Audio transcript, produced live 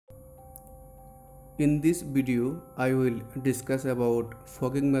In this video, I will discuss about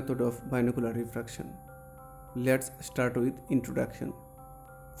fogging method of binocular refraction. Let's start with introduction.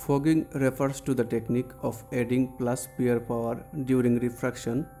 Fogging refers to the technique of adding plus pair power during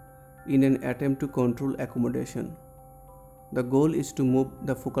refraction in an attempt to control accommodation. The goal is to move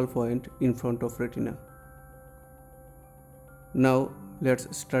the focal point in front of retina. Now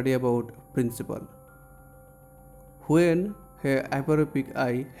let's study about principle. When a hyperopic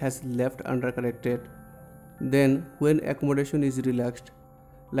eye has left undercorrected, then when accommodation is relaxed,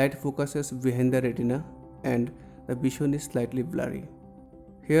 light focuses behind the retina and the vision is slightly blurry.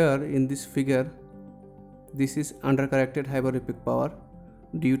 Here in this figure, this is undercorrected hyperopic power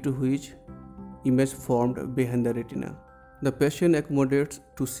due to which image formed behind the retina. The patient accommodates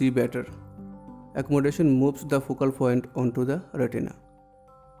to see better. Accommodation moves the focal point onto the retina.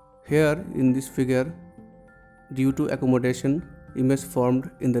 Here in this figure, due to accommodation, image formed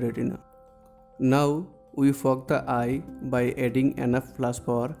in the retina. Now we fog the eye by adding enough flash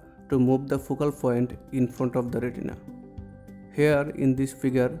power to move the focal point in front of the retina. Here in this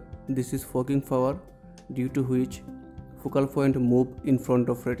figure, this is fogging power due to which focal point move in front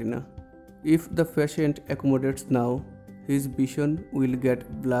of retina. If the patient accommodates now, his vision will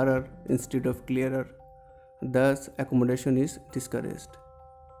get blurrier instead of clearer. Thus, accommodation is discouraged.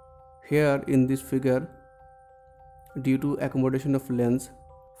 Here in this figure, due to accommodation of lens,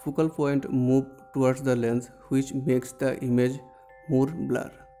 focal point move towards the lens, which makes the image more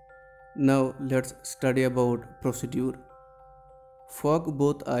blur. Now let's study about procedure. Fog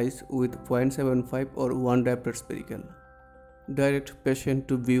both eyes with 0.75 or 1 diopter spherical. Direct patient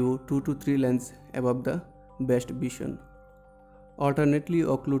to view 2 to 3 lines above the best vision. Alternately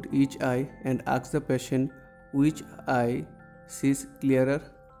occlude each eye and ask the patient which eye sees clearer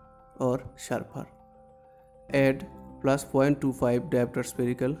or sharper. Add plus 0.25 diopter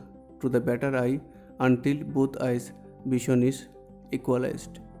spherical to the better eye until both eyes' vision is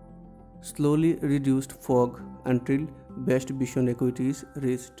equalized. Slowly reduced fog until best vision acuity is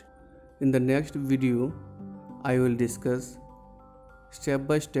reached. In the next video, I will discuss step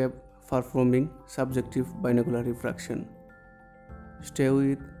by step performing subjective binocular refraction. Stay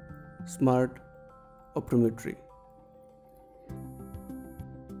with Smart Optometry.